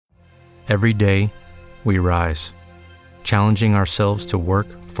Every day, we rise, challenging ourselves to work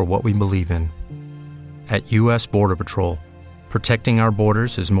for what we believe in. At U.S. Border Patrol, protecting our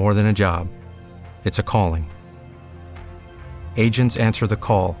borders is more than a job. It's a calling. Agents answer the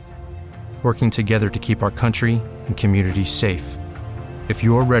call, working together to keep our country and communities safe. If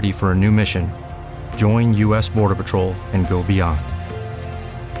you're ready for a new mission, join U.S. Border Patrol and go beyond.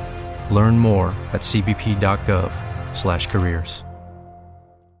 Learn more at cbp.gov/careers.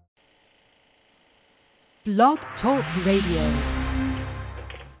 Blog Talk Radio.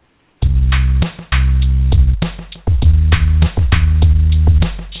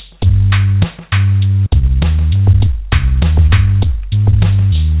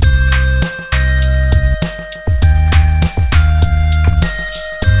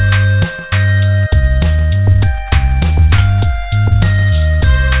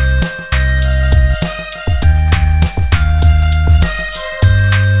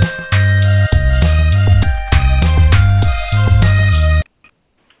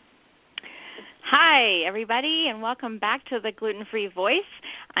 And welcome back to the Gluten-Free Voice.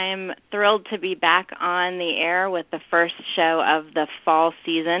 I am thrilled to be back on the air with the first show of the fall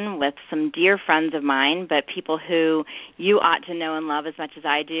season with some dear friends of mine, but people who you ought to know and love as much as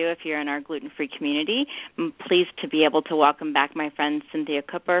I do if you're in our gluten-free community. I'm pleased to be able to welcome back my friend Cynthia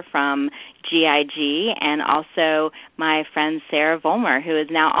Kupper from GIG and also my friend Sara Vollmer, who is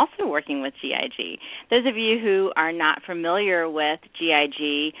now also working with GIG. Those of you who are not familiar with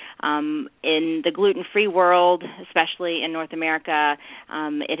GIG, in the gluten-free world, especially in North America,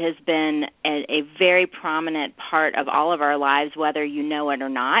 it has been a very prominent part of all of our lives, whether you know it or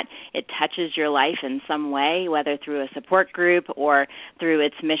not. It touches your life in some way, whether through a support group or through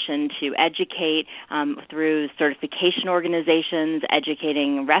its mission to educate, through certification organizations,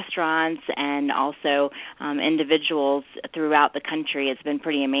 educating restaurants, and also individuals throughout the country. It's been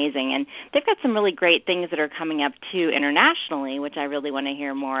pretty amazing. And they've got some really great things that are coming up, too, internationally, which I really want to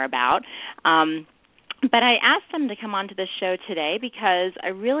hear more about. But I asked them to come onto this show today because I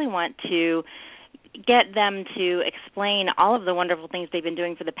really want to get them to explain all of the wonderful things they've been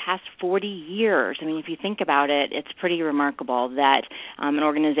doing for the past 40 years. I mean, if you think about it, it's pretty remarkable that an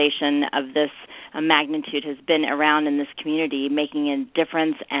organization of this magnitude has been around in this community, making a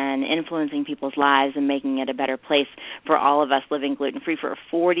difference and influencing people's lives and making it a better place for all of us living gluten-free for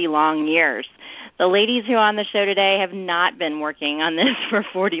 40 long years. The ladies who are on the show today have not been working on this for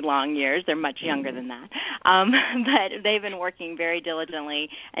 40 long years. They're much younger than that. But they've been working very diligently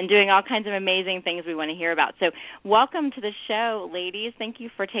and doing all kinds of amazing things we want to hear about. So welcome to the show, ladies. Thank you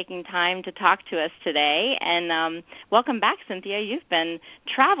for taking time to talk to us today. And welcome back, Cynthia. You've been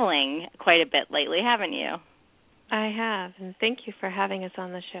traveling quite a bit lately, haven't you? I have, and thank you for having us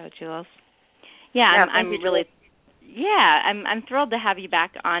on the show, Jules. I'm thrilled to have you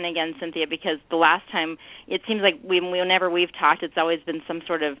back on again, Cynthia, because the last time it seems like whenever we've talked, it's always been some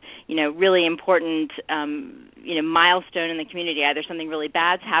sort of, really important, milestone in the community. Either something really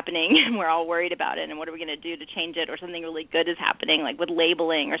bad's happening and we're all worried about it and what are we going to do to change it, or something really good is happening, like with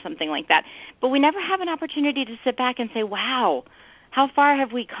labeling or something like that. But we never have an opportunity to sit back and say, wow, how far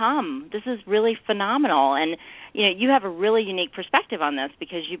have we come? This is really phenomenal. And, you have a really unique perspective on this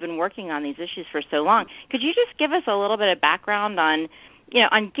because you've been working on these issues for so long. Could you just give us a little bit of background on,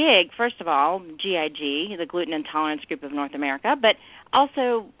 on GIG, first of all, GIG, the Gluten Intolerance Group of North America, but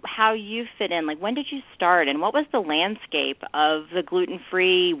also how you fit in? Like, when did you start, and what was the landscape of the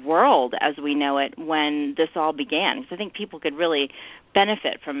gluten-free world as we know it when this all began? Because I think people could really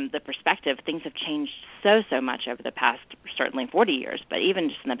benefit from the perspective. Things have changed so much over the past, certainly 40 years, but even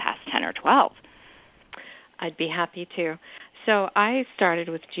just in the past 10 or 12. I'd be happy to. So I started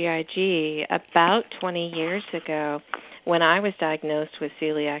with GIG about 20 years ago when I was diagnosed with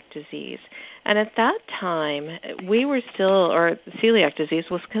celiac disease. And at that time, celiac disease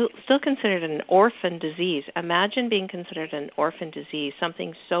was still considered an orphan disease. Imagine being considered an orphan disease,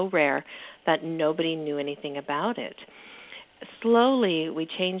 something so rare that nobody knew anything about it. Slowly, we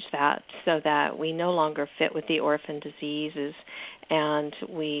changed that so that we no longer fit with the orphan diseases, and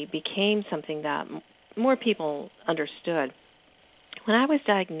we became something that more people understood. When I was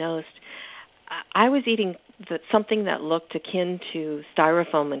diagnosed, I was eating something that looked akin to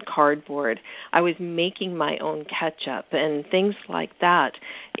styrofoam and cardboard. I was making my own ketchup and things like that.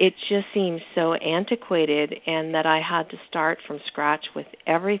 It just seemed so antiquated, and that I had to start from scratch with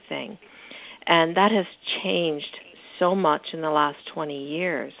everything. And that has changed so much in the last 20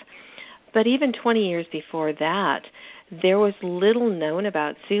 years. But even 20 years before that, there was little known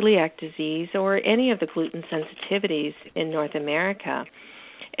about celiac disease or any of the gluten sensitivities in North America.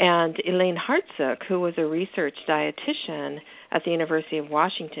 And Elaine Hartsook, who was a research dietitian at the University of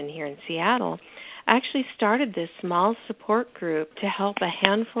Washington here in Seattle, actually started this small support group to help a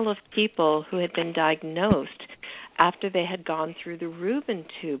handful of people who had been diagnosed after they had gone through the Rubin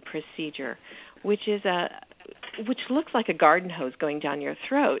tube procedure, which looks like a garden hose going down your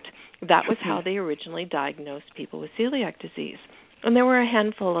throat. That was how they originally diagnosed people with celiac disease. And there were a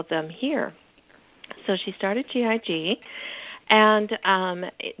handful of them here. So she started GIG, and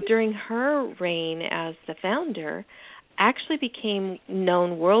during her reign as the founder, actually became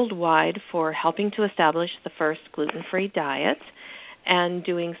known worldwide for helping to establish the first gluten-free diet and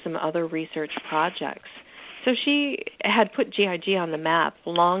doing some other research projects. So she had put GIG on the map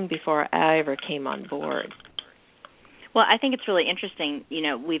long before I ever came on board. Well, I think it's really interesting. You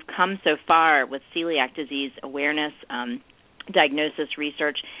know, we've come so far with celiac disease awareness, diagnosis,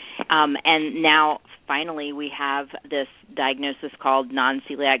 research, and now finally we have this diagnosis called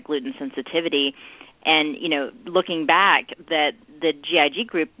non-celiac gluten sensitivity. And, you know, looking back, that the GIG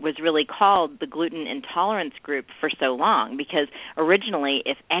group was really called the Gluten Intolerance group for so long, because originally,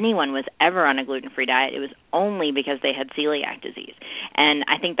 if anyone was ever on a gluten-free diet, it was only because they had celiac disease. And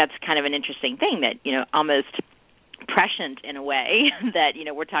I think that's kind of an interesting thing that, you know, almost prescient in a way that, you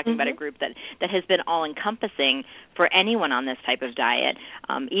know, we're talking about a group that has been all-encompassing for anyone on this type of diet,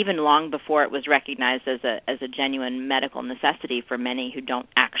 even long before it was recognized as a genuine medical necessity for many who don't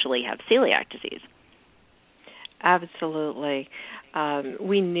actually have celiac disease. Absolutely.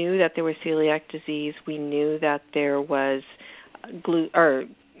 We knew that there was celiac disease. We knew that there was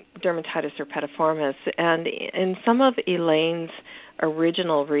dermatitis herpetiformis. And in some of Elaine's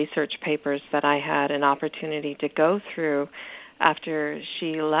original research papers that I had an opportunity to go through after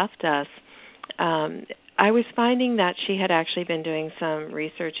she left us, I was finding that she had actually been doing some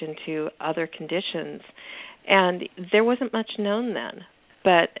research into other conditions, and there wasn't much known then.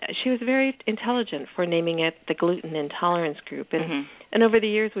 But she was very intelligent for naming it the Gluten Intolerance Group. And over the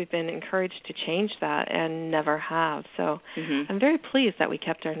years, we've been encouraged to change that and never have. So I'm very pleased that we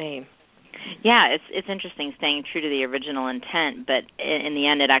kept our name. Yeah, it's interesting staying true to the original intent, but in the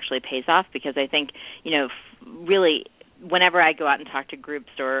end it actually pays off, because I think, you know, really whenever I go out and talk to groups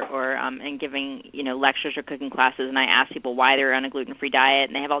or and giving, you know, lectures or cooking classes, and I ask people why they're on a gluten-free diet,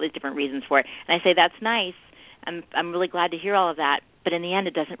 and they have all these different reasons for it, and I say, that's nice. I'm really glad to hear all of that, but in the end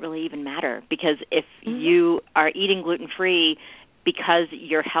it doesn't really even matter, because if you are eating gluten-free because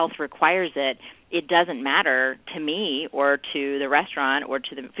your health requires it, it doesn't matter to me or to the restaurant or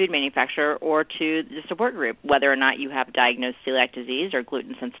to the food manufacturer or to the support group whether or not you have diagnosed celiac disease or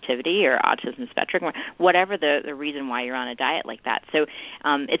gluten sensitivity or autism spectrum, or whatever the reason why you're on a diet like that. So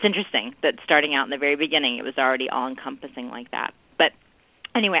it's interesting that starting out in the very beginning, it was already all-encompassing like that. But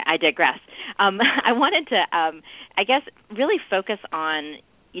anyway, I digress. I wanted to, I guess, really focus on,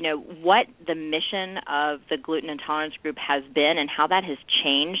 you know, what the mission of the Gluten Intolerance Group has been and how that has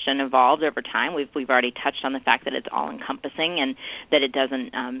changed and evolved over time. We've already touched on the fact that it's all-encompassing and that it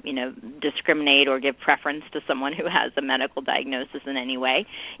doesn't, you know, discriminate or give preference to someone who has a medical diagnosis in any way.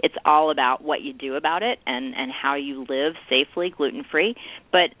 It's all about what you do about it and how you live safely gluten-free.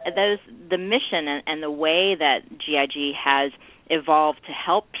 But the mission and the way that GIG has evolved to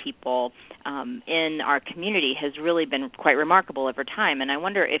help people in our community has really been quite remarkable over time. And I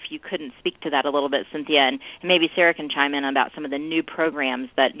wonder if you couldn't speak to that a little bit, Cynthia, and maybe Sara can chime in about some of the new programs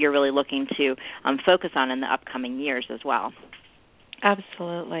that you're really looking to focus on in the upcoming years as well.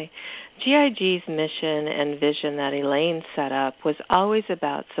 Absolutely. GIG's mission and vision that Elaine set up was always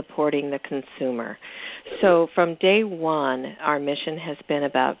about supporting the consumer. So from day one, our mission has been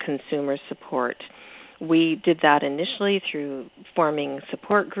about consumer support. We did that initially through forming a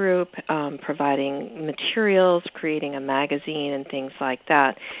support group, providing materials, creating a magazine, and things like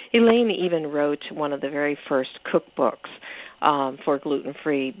that. Elaine even wrote one of the very first cookbooks for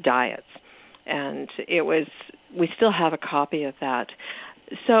gluten-free diets, and we still have a copy of that.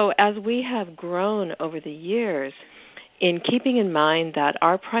 So as we have grown over the years, in keeping in mind that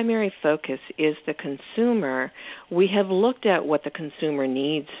our primary focus is the consumer, we have looked at what the consumer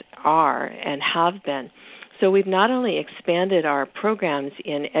needs are and have been. So we've not only expanded our programs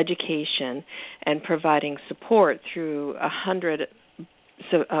in education and providing support through 100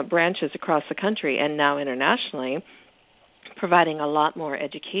 branches across the country and now internationally, providing a lot more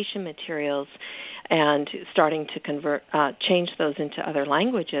education materials and starting to change those into other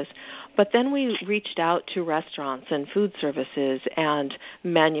languages. But then we reached out to restaurants and food services and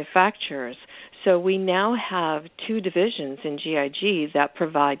manufacturers. So we now have two divisions in GIG that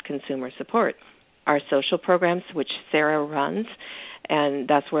provide consumer support. Our social programs, which Sara runs, and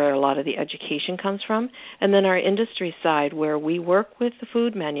that's where a lot of the education comes from. And then our industry side, where we work with the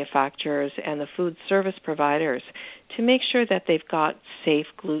food manufacturers and the food service providers to make sure that they've got safe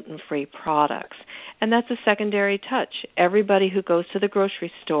gluten-free products. And that's a secondary touch. Everybody who goes to the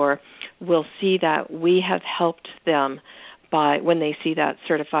grocery store will see that we have helped them by when they see that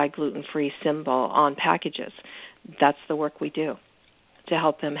certified gluten-free symbol on packages. That's the work we do to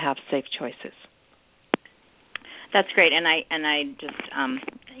help them have safe choices. That's great, and I just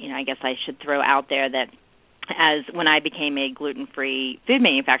I guess I should throw out there that as when I became a gluten-free food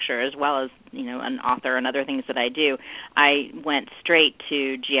manufacturer, as well as an author and other things that I do, I went straight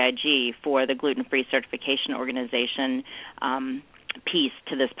to GIG for the Gluten-Free Certification Organization piece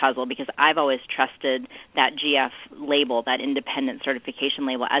to this puzzle, because I've always trusted that GF label, that independent certification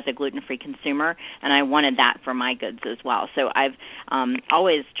label, as a gluten-free consumer, and I wanted that for my goods as well. So I've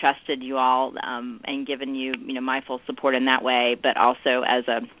always trusted you all and given you my full support in that way, but also as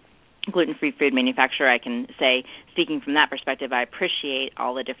a gluten-free food manufacturer, I can say, speaking from that perspective, I appreciate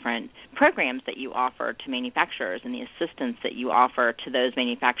all the different programs that you offer to manufacturers and the assistance that you offer to those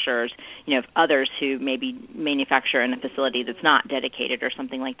manufacturers, others who maybe manufacture in a facility that's not dedicated or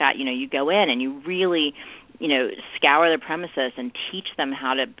something like that. You go in and you really, scour the premises and teach them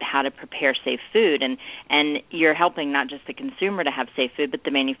how to prepare safe food, and you're helping not just the consumer to have safe food, but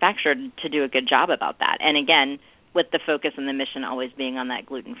the manufacturer to do a good job about that. And again, with the focus and the mission always being on that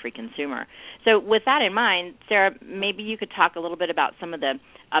gluten-free consumer. So with that in mind, Sara, maybe you could talk a little bit about some of the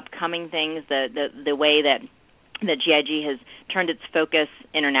upcoming things, the way that GIG has turned its focus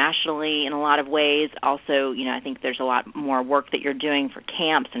internationally in a lot of ways. Also, I think there's a lot more work that you're doing for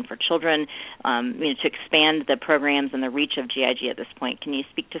camps and for children, to expand the programs and the reach of GIG at this point. Can you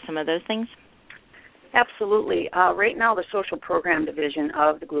speak to some of those things? Absolutely. Right now, the social program division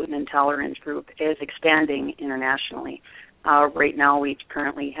of the Gluten Intolerance Group is expanding internationally. Right now, we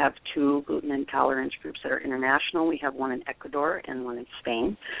currently have 2 gluten intolerance groups that are international. We have one in Ecuador and one in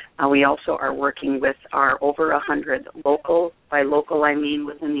Spain. We also are working with our over 100 local, by local I mean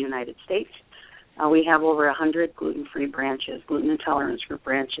within the United States. We have over 100 gluten-free branches, gluten intolerance group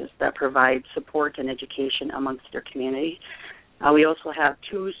branches that provide support and education amongst their community. We also have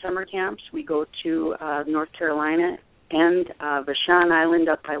 2 summer camps. We go to North Carolina and Vashon Island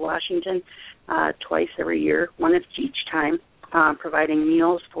up by Washington twice every year. One is each time, providing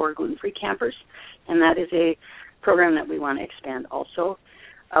meals for gluten-free campers, and that is a program that we want to expand also.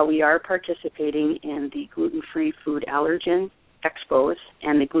 We are participating in the Gluten-Free Food Allergen Expos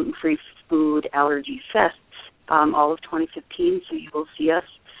and the Gluten-Free Food Allergy Fests all of 2015, so you will see us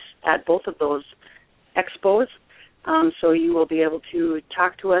at both of those expos. So you will be able to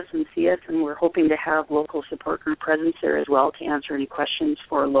talk to us and see us, and we're hoping to have local support group presence there as well to answer any questions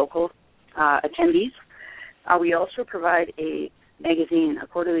for local attendees. We also provide a magazine, a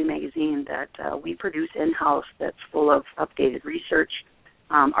quarterly magazine that we produce in-house that's full of updated research,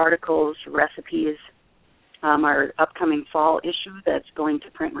 articles, recipes. Our upcoming fall issue that's going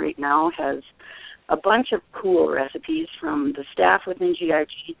to print right now has a bunch of cool recipes from the staff within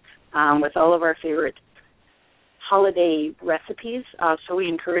GIG with all of our favorite holiday recipes. So we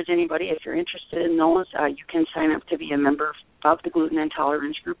encourage anybody, if you're interested in those, you can sign up to be a member of the Gluten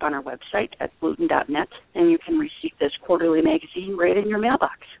Intolerance Group on our website at gluten.net, and you can receive this quarterly magazine right in your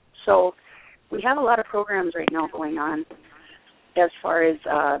mailbox. So we have a lot of programs right now going on. As far as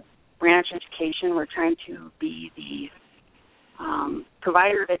branch education, we're trying to be the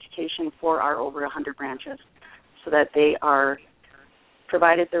provider of education for our over 100 branches so that they are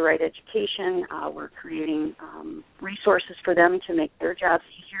provided the right education. We're creating resources for them to make their jobs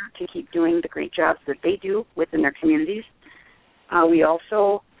easier, to keep doing the great jobs that they do within their communities. We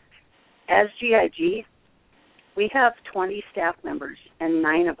also, as GIG, we have 20 staff members, and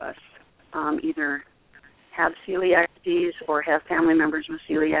 9 of us either have celiac disease or have family members with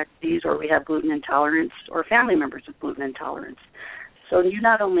celiac disease, or we have gluten intolerance or family members with gluten intolerance. So you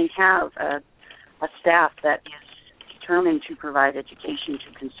not only have a staff that is determined to provide education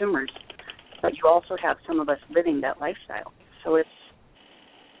to consumers, but you also have some of us living that lifestyle. So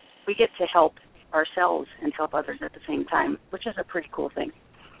we get to help ourselves and help others at the same time, which is a pretty cool thing.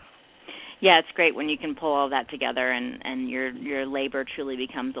 Yeah, it's great when you can pull all that together and your labor truly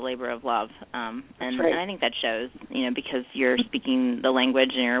becomes a labor of love. And I think that shows, because you're speaking the language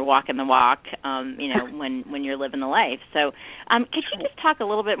and you're walking the walk, when you're living the life. So could you just talk a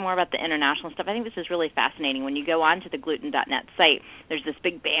little bit more about the international stuff? I think this is really fascinating. When you go on to the gluten.net site, there's this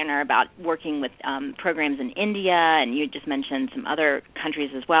big banner about working with programs in India, and you just mentioned some other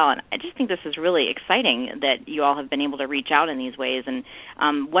countries as well. And I just think this is really exciting that you all have been able to reach out in these ways.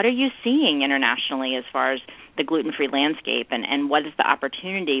 And what are you seeing internationally as far as the gluten-free landscape, and what is the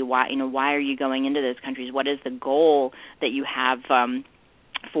opportunity? Why are you going into those countries? What is the goal that you have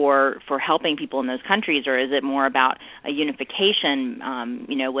for helping people in those countries, or is it more about a unification,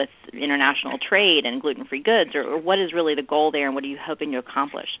 with international trade and gluten-free goods, or what is really the goal there, and what are you hoping to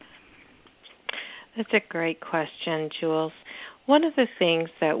accomplish? That's a great question, Jules. One of the things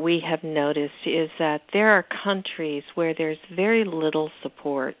that we have noticed is that there are countries where there's very little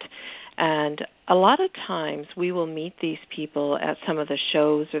support, and a lot of times we will meet these people at some of the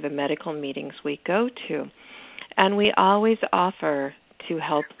shows or the medical meetings we go to, and we always offer to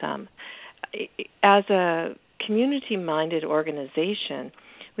help them. As a community-minded organization,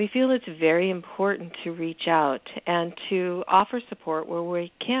 we feel it's very important to reach out and to offer support where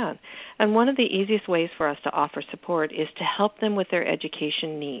we can. And one of the easiest ways for us to offer support is to help them with their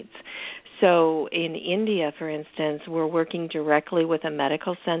education needs. So in India, for instance, we're working directly with a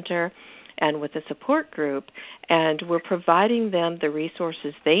medical center and with a support group, and we're providing them the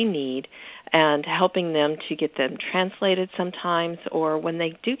resources they need and helping them to get them translated sometimes, or when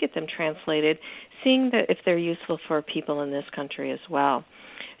they do get them translated, seeing that if they're useful for people in this country as well.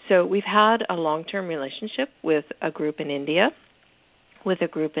 So we've had a long-term relationship with a group in India, with a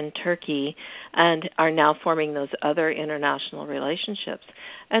group in Turkey, and are now forming those other international relationships.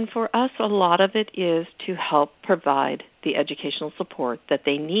 And for us, a lot of it is to help provide the educational support that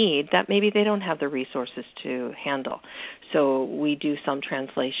they need that maybe they don't have the resources to handle. So we do some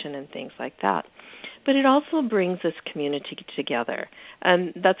translation and things like that. But it also brings this community together.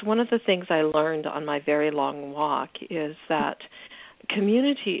 And that's one of the things I learned on my very long walk, is that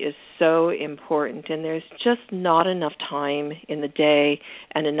community is so important, and there's just not enough time in the day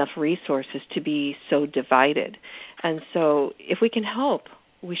and enough resources to be so divided. And so if we can help,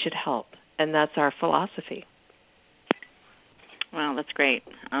 we should help, and that's our philosophy. Well, that's great.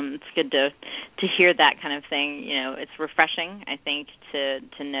 It's good to hear that kind of thing. It's refreshing, I think,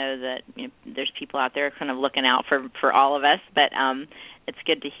 to know that there's people out there kind of looking out for all of us. But it's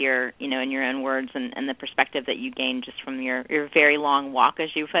good to hear, in your own words and the perspective that you gained just from your very long walk, as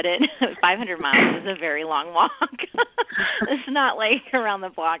you put it. 500 miles is a very long walk. It's not like around the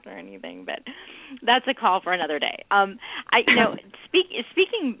block or anything, but that's a call for another day.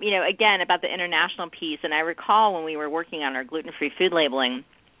 Speaking, again about the international piece, and I recall when we were working on our gluten-free food labeling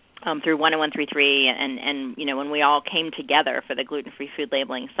through 10133, and when we all came together for the Gluten-Free Food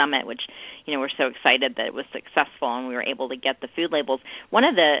Labeling Summit, which we're so excited that it was successful and we were able to get the food labels. One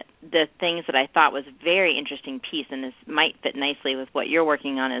of the things that I thought was a very interesting piece, and this might fit nicely with what you're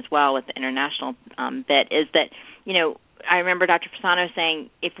working on as well with the international bit, is that I remember Dr. Fasano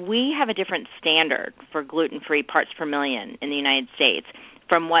saying, if we have a different standard for gluten-free parts per million in the United States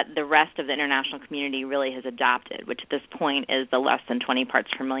from what the rest of the international community really has adopted, which at this point is the less than 20 parts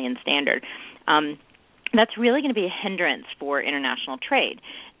per million standard, that's really going to be a hindrance for international trade.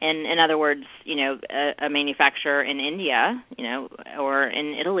 And in other words, a manufacturer in India, or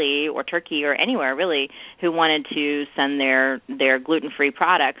in Italy or Turkey or anywhere really, who wanted to send their gluten-free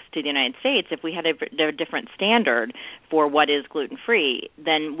products to the United States, if we had a different standard for what is gluten-free,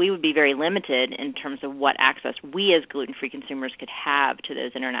 then we would be very limited in terms of what access we as gluten-free consumers could have to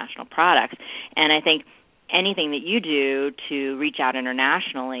those international products. And I think anything that you do to reach out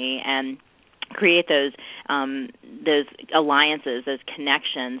internationally and create those alliances, those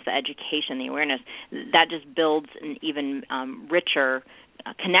connections, the education, the awareness, that just builds an even richer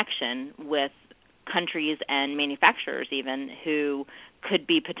connection with countries and manufacturers even who could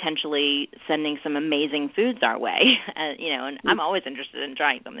be potentially sending some amazing foods our way. And I'm always interested in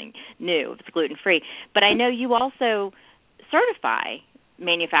trying something new if it's gluten-free. But I know you also certify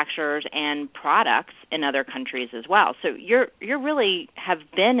manufacturers and products in other countries as well. So you're really have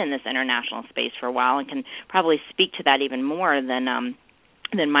been in this international space for a while and can probably speak to that even more than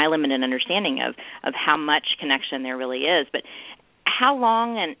my limited understanding of how much connection there really is. But how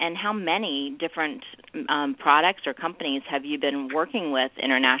long and how many different products or companies have you been working with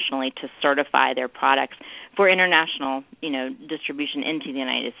internationally to certify their products for international, distribution into the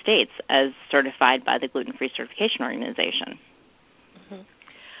United States as certified by the Gluten-Free Certification Organization?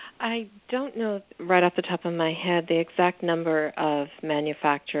 I don't know right off the top of my head the exact number of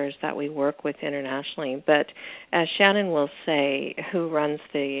manufacturers that we work with internationally, but as Shannon will say, who runs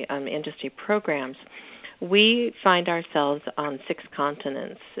the industry programs, we find ourselves on 6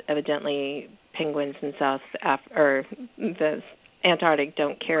 continents. Evidently, penguins in or the Antarctic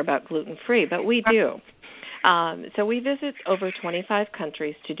don't care about gluten-free, but we do. So we visit over 25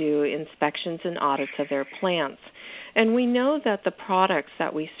 countries to do inspections and audits of their plants. And we know that the products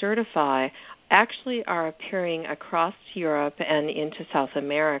that we certify actually are appearing across Europe and into South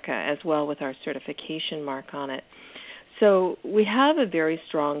America as well with our certification mark on it. So we have a very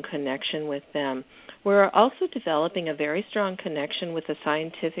strong connection with them. We're also developing a very strong connection with the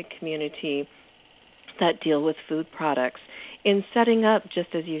scientific community that deal with food products in setting up, just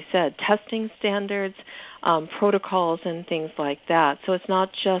as you said, testing standards, protocols, and things like that. So it's not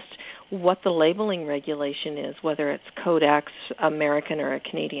just what the labeling regulation is, whether it's Codex, American, or a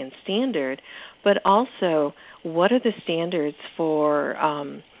Canadian standard, but also what are the standards for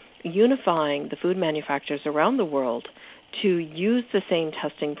unifying the food manufacturers around the world to use the same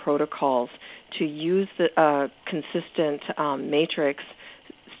testing protocols, to use the consistent matrix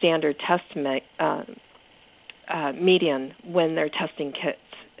standard test median when they're testing kits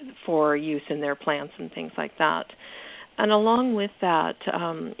for use in their plants and things like that. And along with that,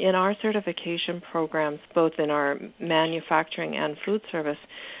 in our certification programs, both in our manufacturing and food service,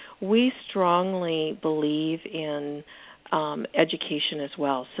 we strongly believe in education as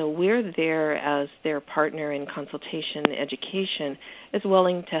well. So we're there as their partner in consultation and education, as well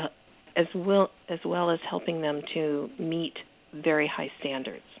as helping them to meet very high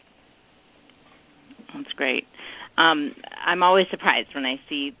standards. That's great. I'm always surprised when I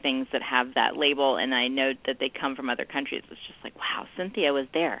see things that have that label, and I note that they come from other countries. It's just like, wow, Cynthia was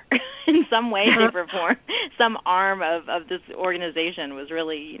there in some way, shape, or form. Some arm of this organization was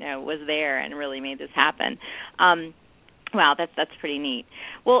really, was there and really made this happen. Wow, that's pretty neat.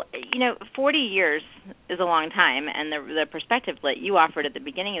 Well, 40 years is a long time, and the perspective that you offered at the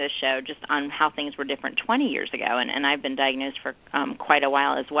beginning of the show just on how things were different 20 years ago, and I've been diagnosed for quite a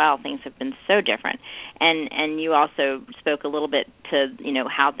while as well. Things have been so different. And you also spoke a little bit to,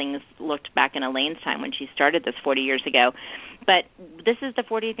 how things looked back in Elaine's time when she started this 40 years ago. But this is the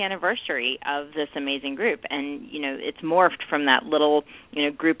 40th anniversary of this amazing group, and, it's morphed from that little,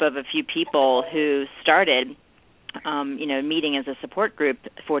 group of a few people who started meeting as a support group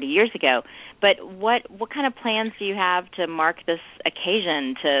 40 years ago. But what kind of plans do you have to mark this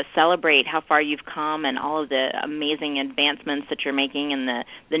occasion, to celebrate how far you've come and all of the amazing advancements that you're making and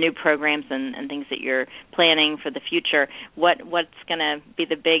the new programs and things that you're planning for the future? What's going to be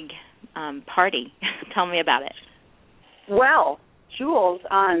the big party? Tell me about it. Well, Jules,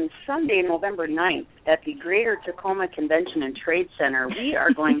 on Sunday, November 9th, at the Greater Tacoma Convention and Trade Center, we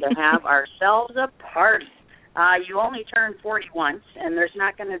are going to have ourselves a party. You only turn 40 once, and there's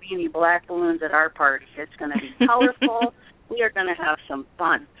not going to be any black balloons at our party. It's going to be colorful. We are going to have some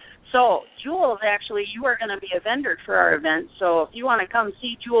fun. So, Jules, actually, you are going to be a vendor for our event. So if you want to come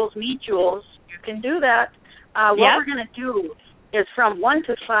see Jules, meet Jules, you can do that. What we're going to do is from 1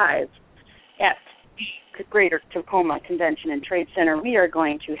 to 5 at the Greater Tacoma Convention and Trade Center, we are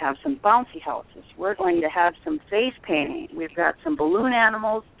going to have some bouncy houses. We're going to have some face painting. We've got some balloon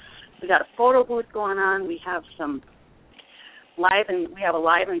animals. We got a photo booth going on. We have we have a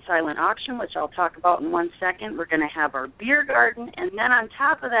live and silent auction, which I'll talk about in 1 second. We're going to have our beer garden, and then on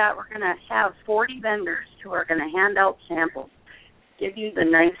top of that, we're going to have 40 vendors who are going to hand out samples, give you the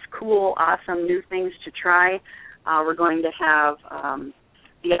nice, cool, awesome new things to try. We're going to have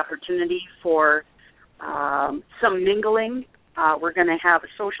the opportunity for some mingling. We're going to have a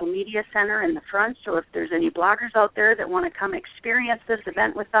social media center in the front, so if there's any bloggers out there that want to come experience this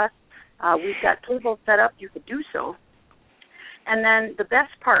event with us, we've got tables set up. You could do so. And then the best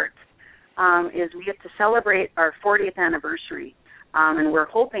part is we get to celebrate our 40th anniversary, and we're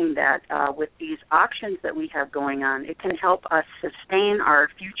hoping that with these auctions that we have going on, it can help us sustain our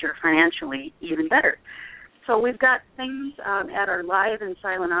future financially even better. So we've got things at our live and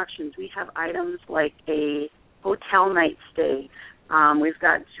silent auctions. We have items like a hotel night stay. We've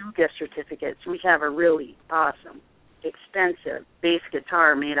got zoo gift certificates. We have a really awesome, expensive bass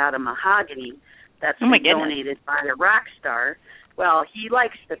guitar made out of mahogany that's been donated by a rock star. Well, he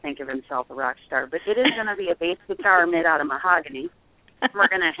likes to think of himself a rock star, but it is going to be a bass guitar made out of mahogany. We're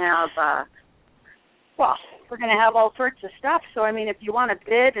going to have, we're going to have all sorts of stuff. So, I mean, if you want to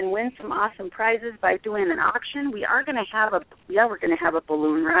bid and win some awesome prizes by doing an auction, we're going to have a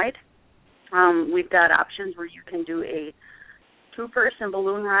balloon ride. We've got options where you can do a 2-person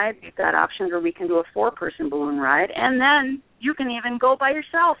balloon ride. We've got options where we can do a 4-person balloon ride, and then you can even go by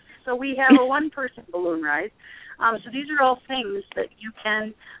yourself. So we have a 1-person balloon ride. So these are all things that you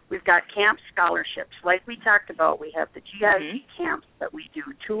can. We've got camp scholarships, like we talked about. We have the GIG camps that we do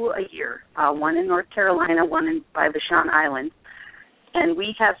 2 a year, one in North Carolina, one by Vashon Island, and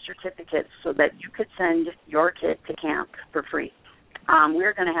we have certificates so that you could send your kid to camp for free.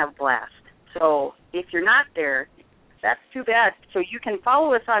 We're going to have a blast. So if you're not there, that's too bad. So you can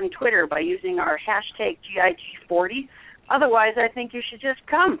follow us on Twitter by using our hashtag GIG40. Otherwise, I think you should just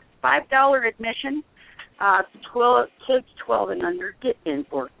come. $5 admission. 12 kids 12 and under get in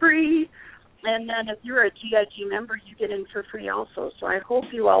for free. And And then if you're a GIG member, you get in for free also. So I hope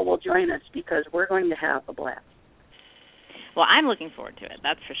you all will join us because we're going to have a blast. Well, I'm looking forward to it,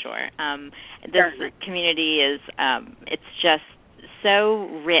 that's for sure. This community is, it's just so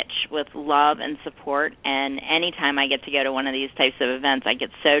rich with love and support, and anytime I get to go to one of these types of events, I get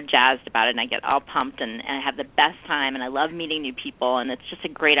so jazzed about it, and I get all pumped, and I have the best time, and I love meeting new people, and it's just a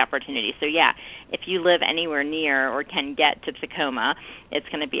great opportunity. So, yeah, if you live anywhere near or can get to Tacoma, it's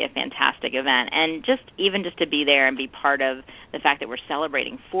going to be a fantastic event. And just to be there and be part of the fact that we're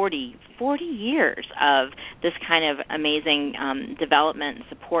celebrating 40 years of this kind of amazing development and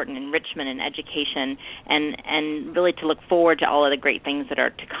support and enrichment and education, and really to look forward to all of the great things that are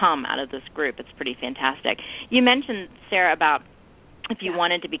to come out of this group. It's pretty fantastic. You mentioned, Sarah, about if you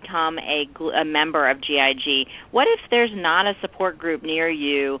wanted to become a member of GIG. What if there's not a support group near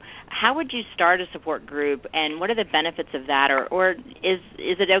you? How would you start a support group, and what are the benefits of that? Or is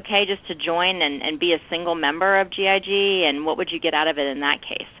it okay just to join and be a single member of GIG, and what would you get out of it in that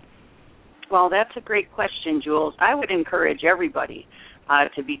case? Well, that's a great question, Jules. I would encourage everybody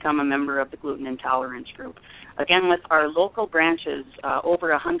to become a member of the Gluten Intolerance Group. Again, with our local branches,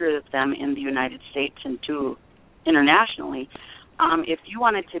 over 100 of them in the United States and 2 internationally, if you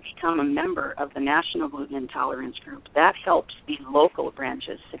wanted to become a member of the National Gluten Intolerance Group, that helps the local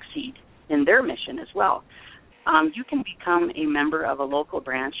branches succeed in their mission as well. You can become a member of a local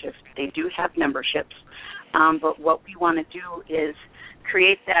branch if they do have memberships, but what we want to do is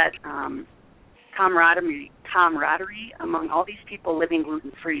create that camaraderie among all these people living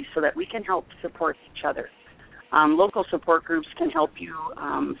gluten-free so that we can help support each other. Local support groups can help you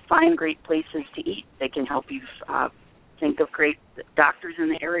find great places to eat. They can help you think of great doctors in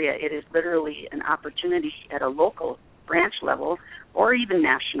the area. It is literally an opportunity at a local branch level or even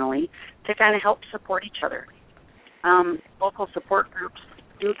nationally to kind of help support each other. Local support groups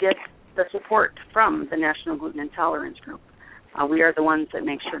do get the support from the National Gluten Intolerance Group. We are the ones that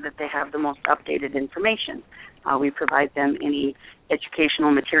make sure that they have the most updated information. We provide them any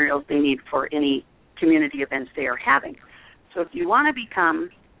educational materials they need for any community events they are having. So if you want to become,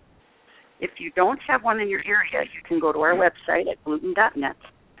 if you don't have one in your area, you can go to our website at gluten.net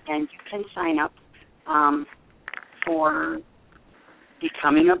and you can sign up for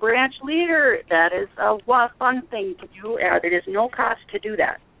becoming a branch leader. That is a fun thing to do. There is no cost to do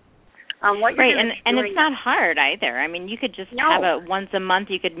that. Right, and it's not hard either. I mean, you could just have once a month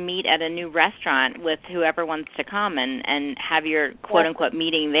you could meet at a new restaurant with whoever wants to come and have your quote-unquote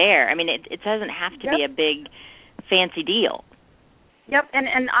meeting there. I mean, it doesn't have to be a big, fancy deal. Yep,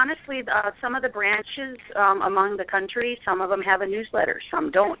 and honestly, some of the branches among the country, some of them have a newsletter,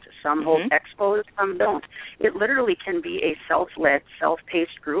 some don't. Some hold expos, some don't. It literally can be a self-led,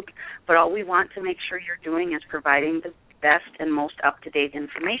 self-paced group, but all we want to make sure you're doing is providing the best and most up-to-date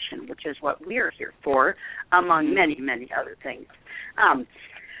information, which is what we're here for, among many, many other things.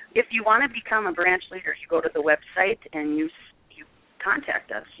 If you want to become a branch leader, you go to the website and you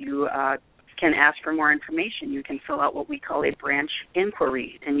contact us. You can ask for more information. You can fill out what we call a branch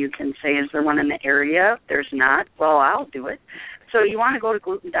inquiry, and you can say, is there one in the area? If there's not, well, I'll do it. So you want to go to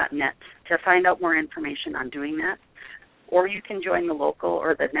gluten.net to find out more information on doing that. Or you can join the local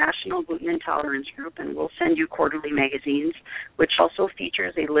or the National Gluten Intolerance Group, and we'll send you quarterly magazines, which also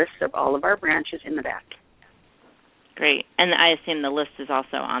features a list of all of our branches in the back. Great. And I assume the list is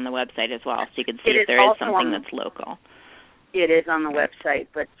also on the website as well, so you can see if there is something that's local. It is on the website,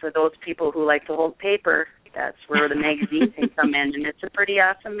 but for those people who like to hold paper, that's where the magazine can come in, and it's a pretty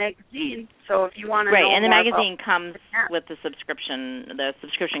awesome magazine. So if you want to know and the more magazine comes with the subscription. The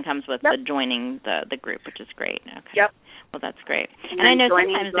subscription comes with the joining the group, which is great. Okay. Yep. Well, that's great. And I know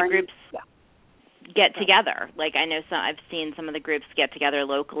sometimes the groups get together. Like I know I've seen some of the groups get together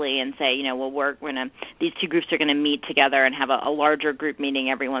locally and say, these two groups are going to meet together and have a larger group meeting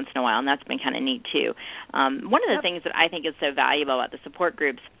every once in a while, and that's been kind of neat too. One of the things that I think is so valuable about the support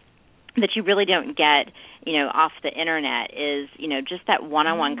groups that you really don't get, off the internet is, just that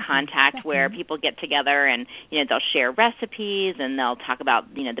one-on-one contact where people get together and, they'll share recipes and they'll talk about,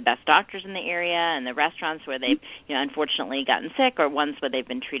 the best doctors in the area and the restaurants where they've, unfortunately gotten sick or ones where they've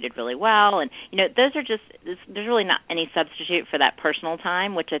been treated really well. And, those are there's really not any substitute for that personal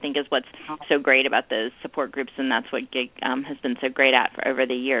time, which I think is what's so great about those support groups, and that's what GIG has been so great at for over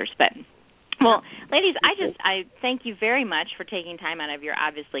the years. But well, ladies, I thank you very much for taking time out of your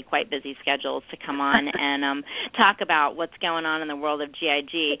obviously quite busy schedules to come on and talk about what's going on in the world of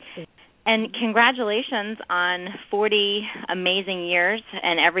GIG. And congratulations on 40 amazing years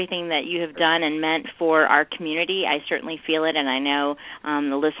and everything that you have done and meant for our community. I certainly feel it, and I know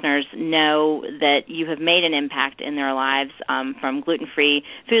the listeners know that you have made an impact in their lives, from gluten-free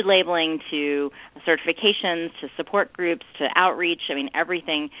food labeling to certifications to support groups to outreach. I mean,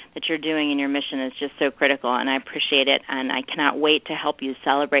 everything that you're doing in your mission is just so critical, and I appreciate it, and I cannot wait to help you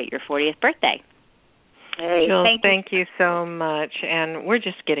celebrate your 40th birthday. Hey, Jules, thank you so much, and we're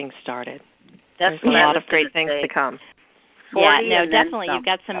just getting started. There's a lot of great things to come. Yeah, no, definitely. You've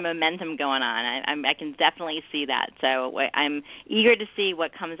got some momentum going on. I can definitely see that. So I'm eager to see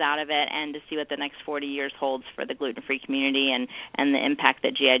what comes out of it and to see what the next 40 years holds for the gluten-free community and the impact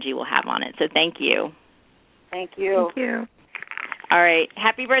that GIG will have on it. So thank you. Thank you. Thank you. All right.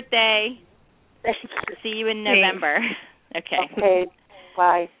 Happy birthday. Thank you. See you in November. Okay. Okay.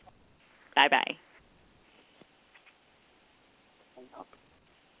 Bye. Bye-bye.